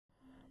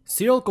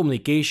Serial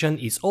communication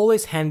is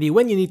always handy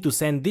when you need to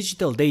send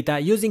digital data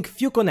using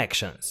few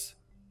connections.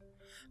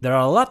 There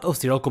are a lot of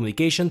serial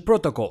communication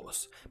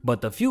protocols,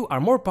 but a few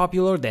are more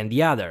popular than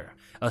the other,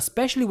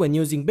 especially when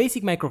using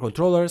basic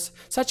microcontrollers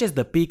such as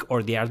the PIC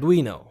or the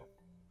Arduino.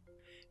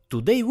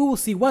 Today we will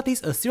see what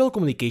is a serial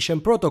communication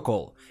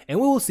protocol, and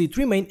we will see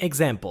three main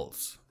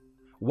examples: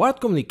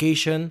 UART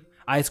communication,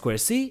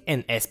 I2C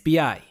and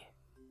SPI.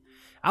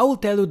 I will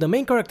tell you the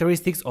main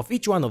characteristics of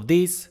each one of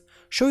these,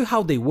 show you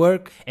how they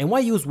work and why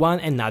use one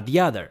and not the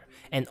other,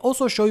 and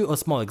also show you a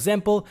small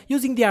example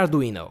using the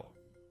Arduino.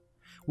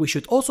 We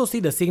should also see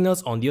the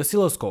signals on the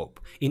oscilloscope,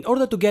 in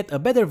order to get a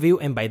better view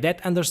and by that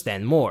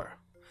understand more.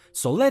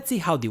 So let's see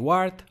how the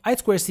UART,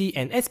 I2C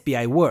and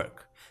SPI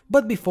work.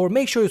 But before,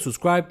 make sure you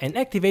subscribe and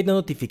activate the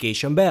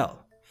notification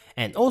bell.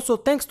 And also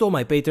thanks to all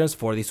my patrons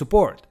for the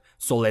support.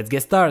 So let's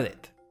get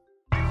started.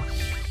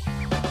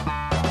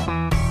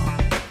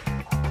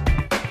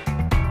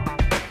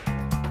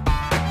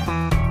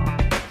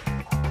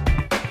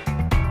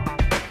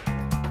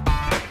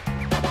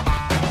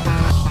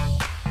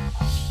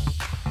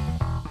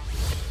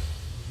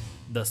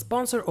 The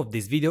sponsor of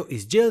this video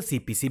is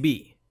JLC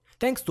PCB.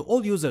 Thanks to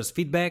all users'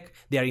 feedback,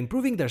 they are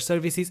improving their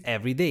services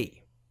every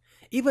day.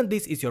 Even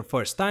this is your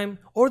first time,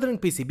 ordering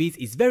PCBs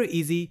is very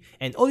easy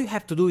and all you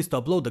have to do is to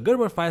upload the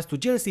Gerber files to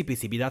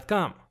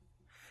jlcpcb.com.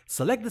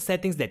 Select the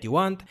settings that you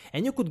want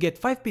and you could get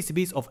 5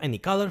 PCBs of any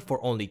color for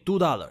only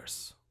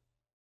 $2.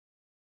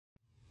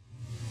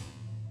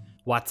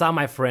 What's up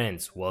my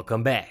friends,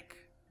 welcome back.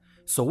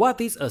 So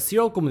what is a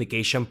serial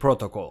communication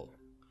protocol?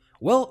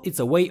 Well, it's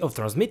a way of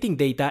transmitting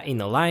data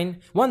in a line,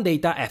 one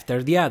data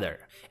after the other,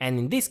 and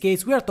in this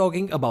case we are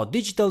talking about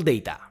digital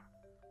data.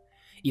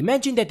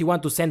 Imagine that you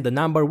want to send the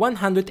number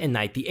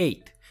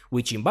 198,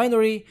 which in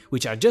binary,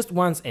 which are just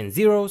ones and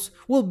zeros,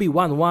 will be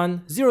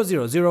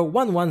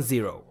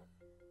 11000110.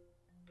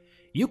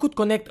 You could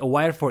connect a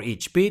wire for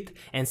each bit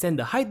and send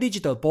the high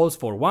digital pulse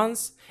for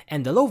ones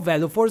and the low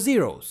value for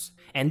zeros,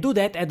 and do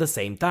that at the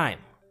same time.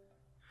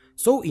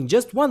 So in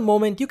just one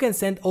moment you can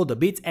send all the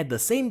bits at the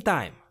same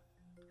time.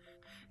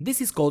 This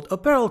is called a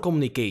parallel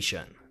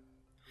communication.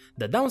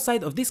 The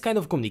downside of this kind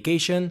of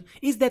communication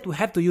is that we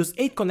have to use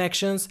 8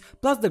 connections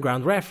plus the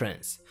ground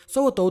reference,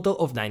 so a total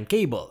of 9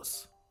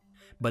 cables.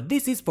 But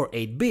this is for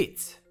 8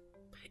 bits.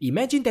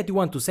 Imagine that you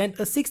want to send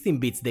a 16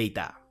 bits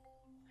data.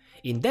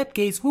 In that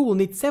case we will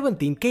need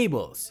 17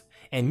 cables,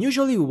 and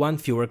usually we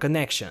want fewer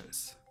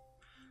connections.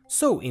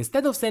 So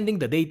instead of sending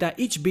the data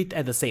each bit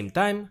at the same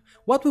time,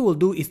 what we will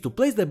do is to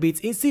place the bits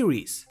in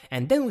series,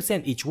 and then we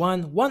send each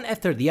one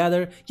after the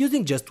other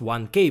using just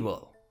one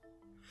cable.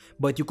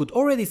 But you could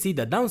already see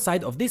the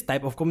downside of this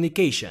type of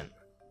communication.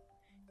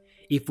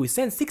 If we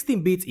send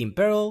 16 bits in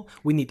parallel,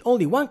 we need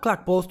only one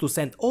clock pulse to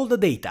send all the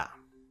data.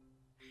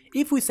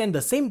 If we send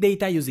the same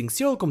data using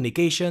serial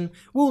communication,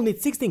 we will need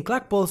 16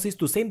 clock pulses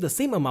to send the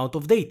same amount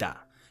of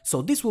data,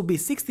 so this will be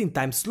 16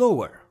 times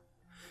slower.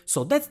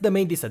 So that's the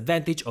main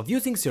disadvantage of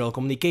using serial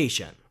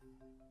communication.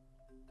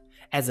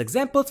 As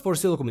examples for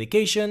serial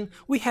communication,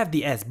 we have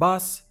the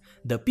S-Bus,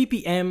 the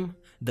PPM,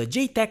 the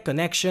JTAG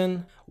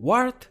connection,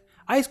 UART,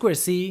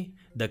 I2C,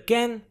 the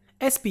CAN,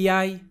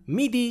 SPI,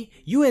 MIDI,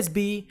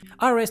 USB,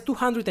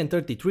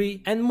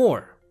 RS-233 and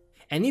more.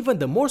 And even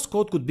the Morse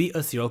code could be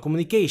a serial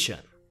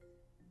communication.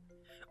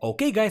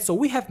 Okay guys, so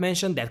we have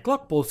mentioned that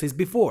clock pulses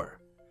before.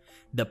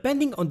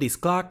 Depending on this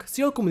clock,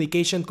 serial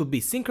communication could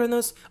be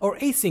synchronous or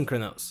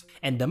asynchronous,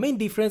 and the main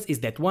difference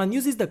is that one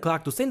uses the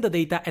clock to send the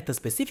data at a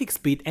specific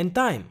speed and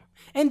time,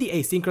 and the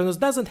asynchronous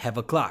doesn't have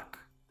a clock.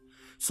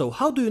 So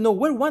how do you know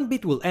where one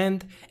bit will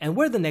end and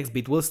where the next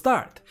bit will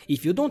start,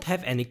 if you don't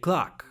have any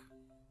clock?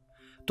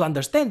 To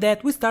understand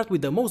that, we start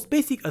with the most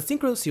basic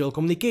asynchronous serial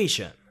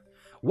communication,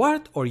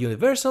 UART or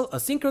Universal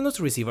Asynchronous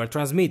Receiver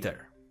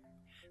Transmitter.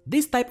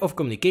 This type of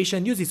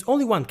communication uses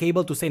only one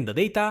cable to send the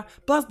data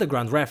plus the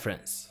ground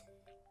reference.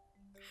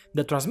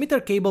 The transmitter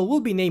cable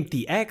will be named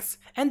TX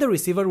and the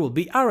receiver will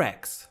be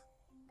RX.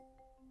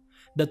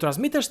 The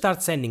transmitter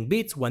starts sending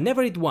bits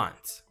whenever it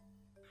wants.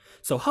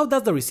 So how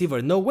does the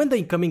receiver know when the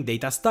incoming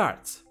data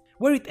starts,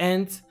 where it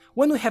ends,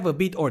 when we have a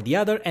bit or the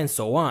other, and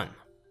so on?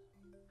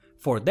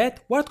 For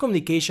that, UART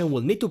communication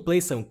will need to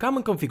place some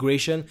common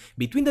configuration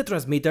between the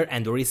transmitter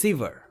and the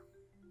receiver.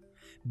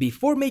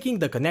 Before making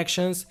the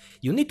connections,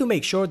 you need to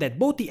make sure that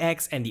both the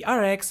X and the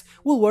RX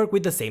will work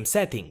with the same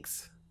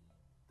settings.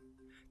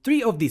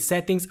 3 of these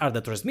settings are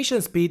the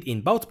transmission speed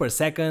in bouts per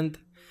second,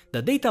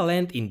 the data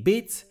length in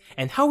bits,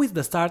 and how is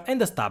the start and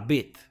the stop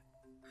bit.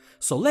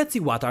 So let's see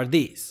what are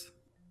these.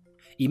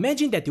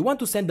 Imagine that you want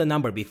to send the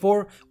number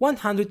before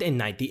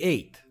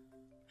 198.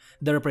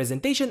 The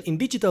representation in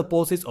digital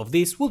pulses of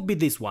this would be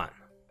this one.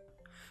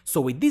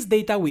 So with this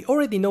data we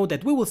already know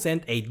that we will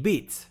send 8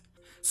 bits.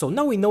 So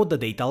now we know the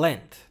data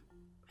length.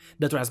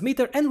 The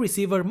transmitter and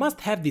receiver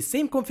must have the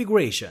same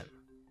configuration.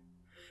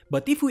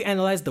 But if we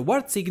analyze the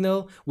UART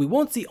signal, we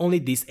won't see only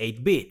these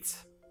 8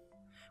 bits.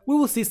 We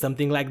will see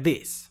something like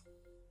this.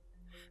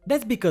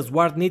 That's because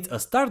UART needs a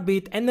start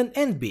bit and an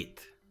end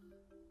bit.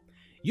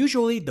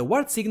 Usually the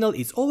UART signal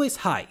is always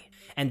high,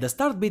 and the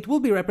start bit will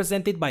be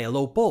represented by a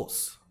low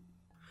pulse.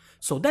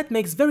 So that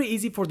makes very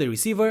easy for the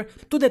receiver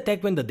to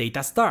detect when the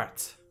data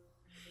starts.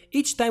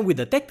 Each time we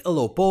detect a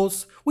low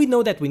pulse, we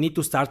know that we need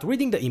to start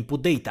reading the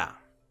input data.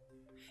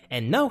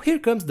 And now here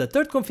comes the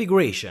third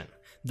configuration,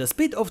 the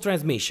speed of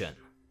transmission.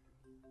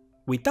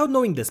 Without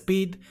knowing the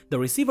speed, the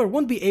receiver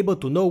won't be able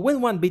to know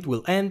when one bit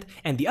will end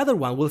and the other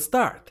one will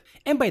start,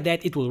 and by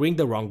that it will ring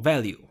the wrong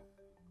value.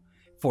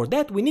 For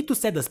that we need to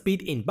set the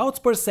speed in bouts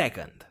per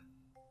second.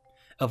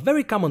 A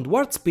very common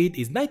UART speed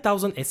is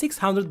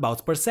 9600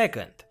 bouts per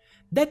second.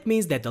 That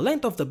means that the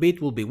length of the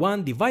bit will be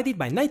 1 divided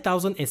by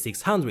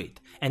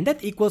 9600, and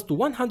that equals to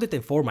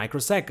 104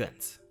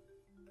 microseconds.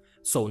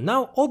 So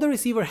now all the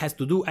receiver has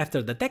to do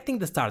after detecting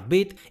the start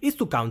bit is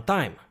to count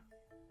time.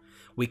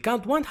 We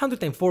count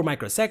 104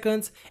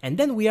 microseconds and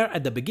then we are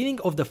at the beginning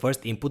of the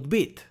first input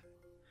bit.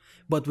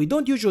 But we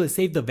don't usually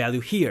save the value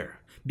here,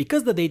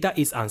 because the data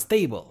is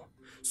unstable.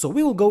 So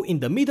we will go in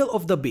the middle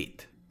of the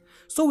bit.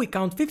 So we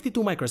count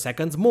 52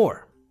 microseconds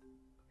more.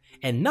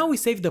 And now we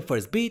save the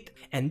first bit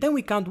and then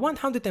we count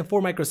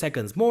 104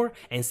 microseconds more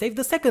and save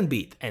the second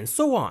bit, and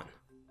so on.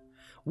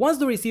 Once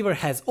the receiver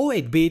has all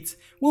 8 bits,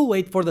 we'll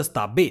wait for the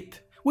stop bit,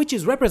 which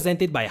is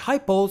represented by a high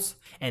pulse,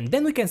 and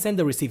then we can send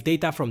the received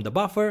data from the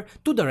buffer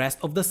to the rest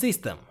of the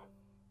system.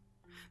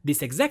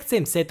 This exact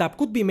same setup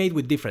could be made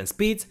with different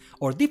speeds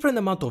or different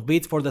amount of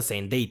bits for the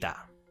same data.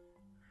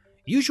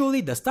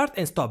 Usually the start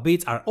and stop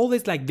bits are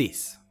always like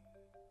this.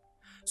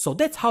 So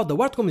that's how the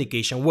UART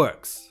communication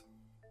works.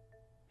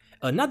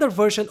 Another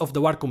version of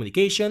the UART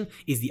communication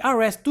is the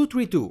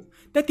RS-232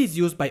 that is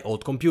used by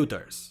old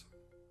computers.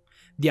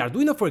 The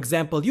Arduino, for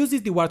example,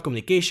 uses the UART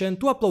communication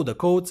to upload the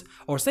codes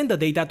or send the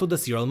data to the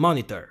serial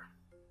monitor.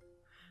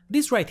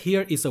 This right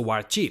here is a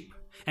UART chip,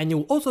 and you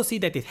will also see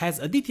that it has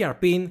a DTR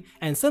pin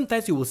and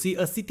sometimes you will see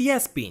a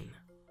CTS pin.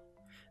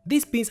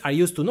 These pins are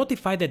used to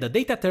notify that the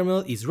data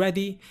terminal is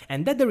ready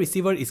and that the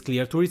receiver is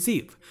clear to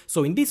receive,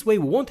 so in this way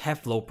we won't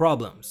have flow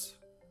problems.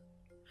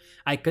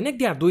 I connect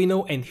the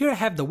Arduino and here I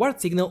have the UART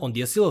signal on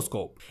the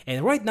oscilloscope,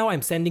 and right now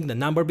I'm sending the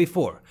number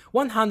before,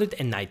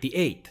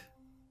 198.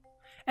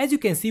 As you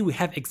can see, we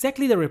have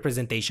exactly the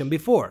representation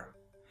before.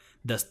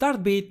 The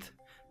start bit,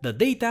 the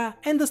data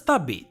and the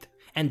stop bit,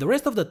 and the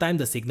rest of the time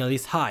the signal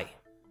is high.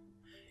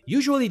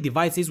 Usually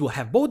devices will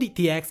have both the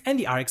TX and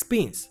the RX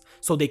pins,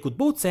 so they could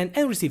both send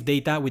and receive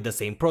data with the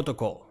same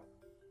protocol.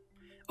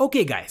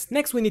 Okay guys,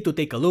 next we need to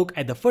take a look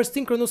at the first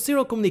synchronous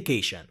serial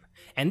communication,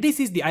 and this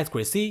is the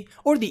I2C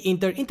or the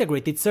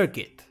Inter-Integrated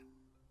Circuit.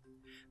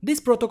 This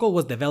protocol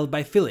was developed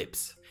by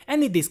Philips,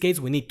 and in this case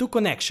we need 2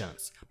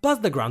 connections, plus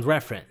the ground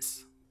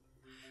reference.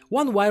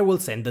 One wire will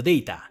send the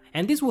data,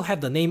 and this will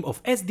have the name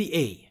of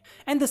SDA,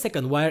 and the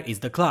second wire is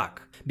the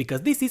clock,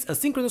 because this is a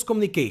synchronous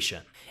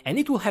communication, and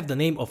it will have the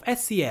name of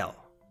SCL.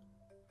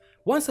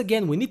 Once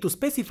again, we need to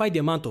specify the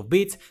amount of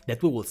bits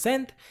that we will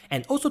send,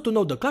 and also to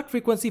know the clock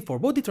frequency for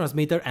both the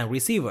transmitter and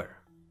receiver.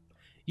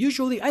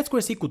 Usually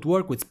I2C could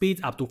work with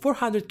speeds up to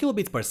 400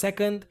 kilobits per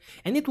second,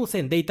 and it will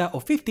send data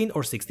of 15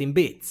 or 16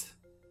 bits.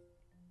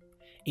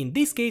 In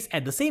this case,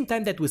 at the same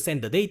time that we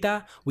send the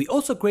data, we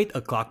also create a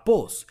clock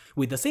pulse,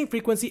 with the same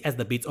frequency as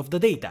the bits of the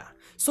data,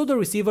 so the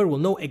receiver will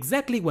know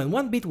exactly when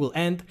one bit will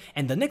end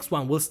and the next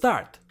one will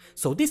start,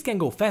 so this can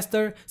go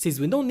faster since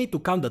we don't need to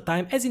count the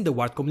time as in the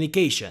UART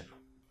communication.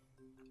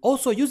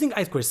 Also, using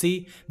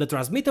I2C, the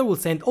transmitter will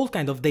send all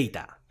kind of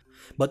data,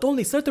 but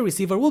only certain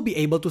receiver will be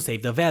able to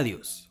save the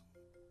values.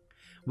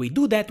 We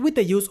do that with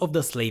the use of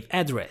the slave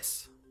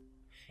address.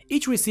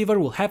 Each receiver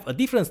will have a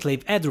different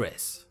slave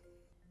address.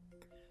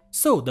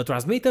 So the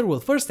transmitter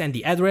will first send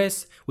the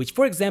address, which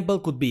for example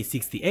could be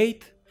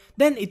 68,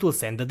 then it will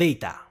send the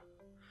data.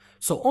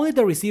 So only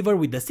the receiver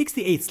with the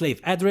 68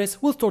 slave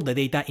address will store the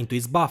data into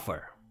its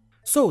buffer.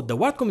 So the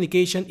UART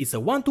communication is a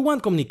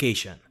one-to-one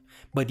communication,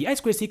 but the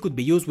I2C could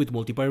be used with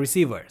multiple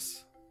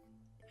receivers.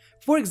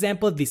 For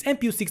example, this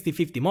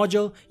MPU6050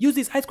 module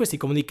uses I2C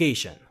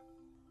communication.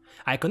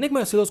 I connect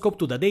my oscilloscope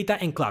to the data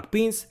and clock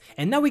pins,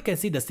 and now we can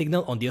see the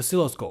signal on the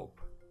oscilloscope.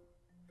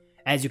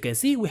 As you can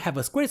see, we have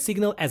a squared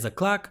signal as a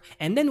clock,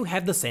 and then we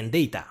have the send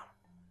data.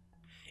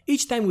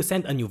 Each time we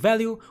send a new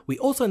value, we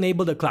also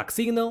enable the clock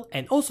signal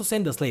and also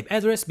send the slave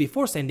address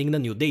before sending the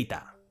new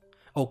data.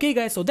 Okay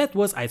guys, so that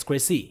was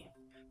I2C.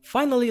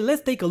 Finally,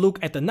 let's take a look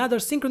at another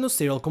synchronous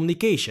serial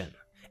communication,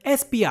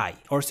 SPI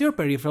or Serial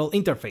Peripheral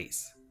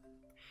Interface.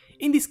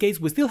 In this case,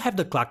 we still have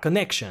the clock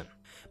connection,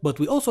 but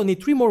we also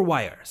need 3 more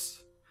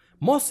wires.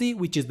 MOSI,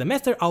 which is the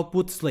master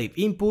output slave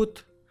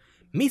input,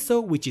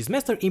 MISO, which is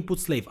master input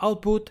slave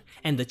output,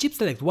 and the chip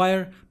select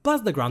wire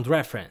plus the ground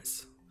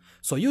reference.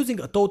 So using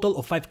a total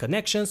of 5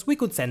 connections, we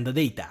could send the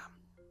data.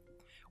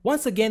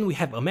 Once again, we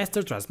have a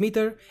master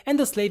transmitter and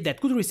a slave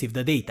that could receive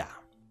the data.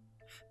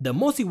 The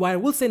MOSI wire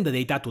will send the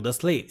data to the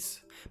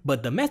slaves,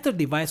 but the master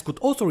device could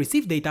also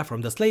receive data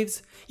from the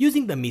slaves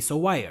using the MISO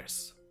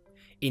wires.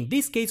 In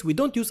this case, we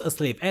don't use a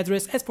slave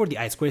address as for the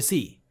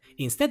I2C.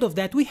 Instead of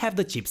that, we have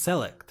the chip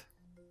select.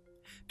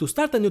 To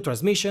start a new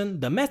transmission,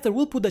 the master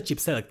will put the chip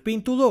select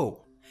pin to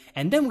low,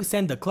 and then we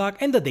send the clock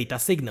and the data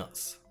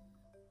signals.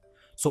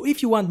 So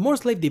if you want more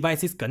slave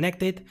devices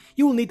connected,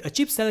 you will need a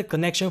chip select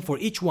connection for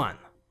each one.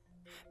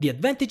 The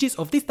advantages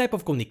of this type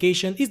of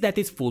communication is that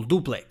it's full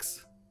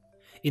duplex.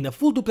 In a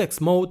full duplex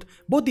mode,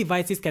 both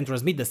devices can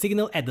transmit the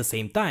signal at the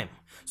same time,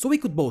 so we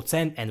could both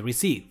send and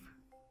receive.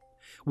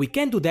 We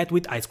can do that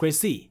with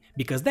I2C,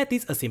 because that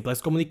is a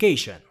simplest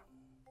communication.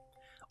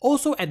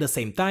 Also, at the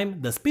same time,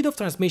 the speed of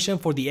transmission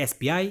for the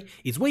SPI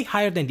is way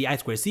higher than the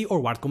I2C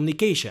or UART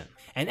communication,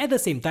 and at the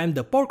same time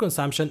the power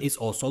consumption is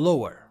also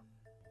lower.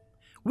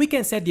 We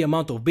can set the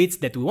amount of bits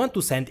that we want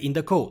to send in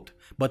the code,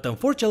 but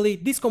unfortunately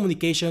this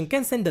communication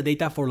can send the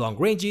data for long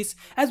ranges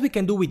as we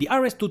can do with the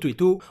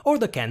RS-232 or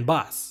the CAN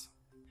bus.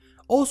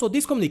 Also,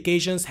 these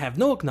communications have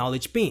no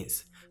acknowledge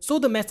pins, so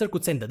the master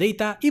could send the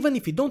data even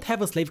if you don't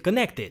have a slave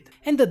connected,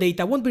 and the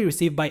data won't be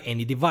received by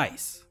any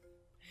device.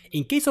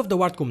 In case of the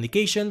UART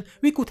communication,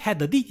 we could have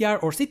the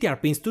DTR or CTR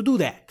pins to do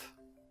that.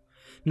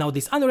 Now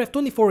this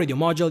UNRF24 radio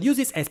module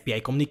uses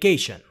SPI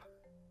communication.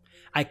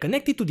 I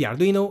connect it to the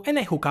Arduino and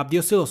I hook up the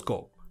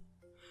oscilloscope.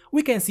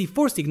 We can see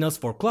 4 signals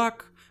for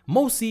clock,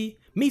 MOSI,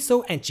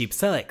 MISO and chip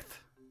select.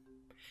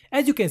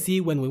 As you can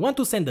see, when we want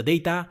to send the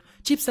data,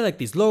 chip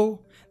select is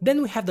low,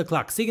 then we have the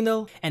clock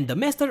signal and the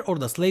master or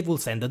the slave will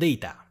send the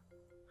data.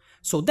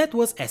 So that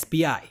was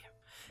SPI.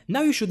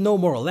 Now you should know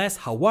more or less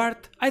how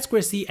UART,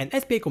 I2C and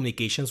SPI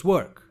communications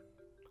work.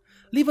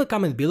 Leave a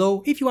comment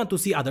below if you want to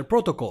see other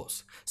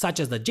protocols, such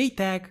as the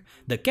JTAG,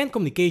 the CAN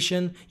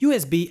communication,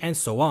 USB and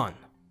so on.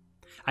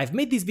 I've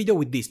made this video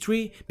with these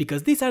 3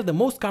 because these are the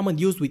most common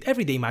used with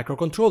everyday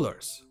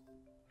microcontrollers.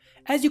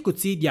 As you could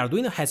see, the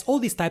Arduino has all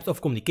these types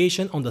of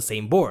communication on the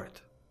same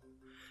board.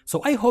 So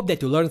I hope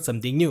that you learned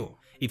something new.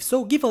 If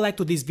so, give a like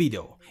to this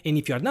video, and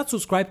if you are not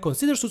subscribed,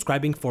 consider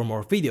subscribing for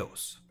more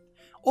videos.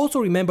 Also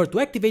remember to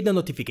activate the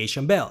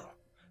notification bell.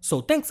 So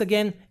thanks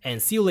again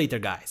and see you later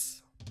guys.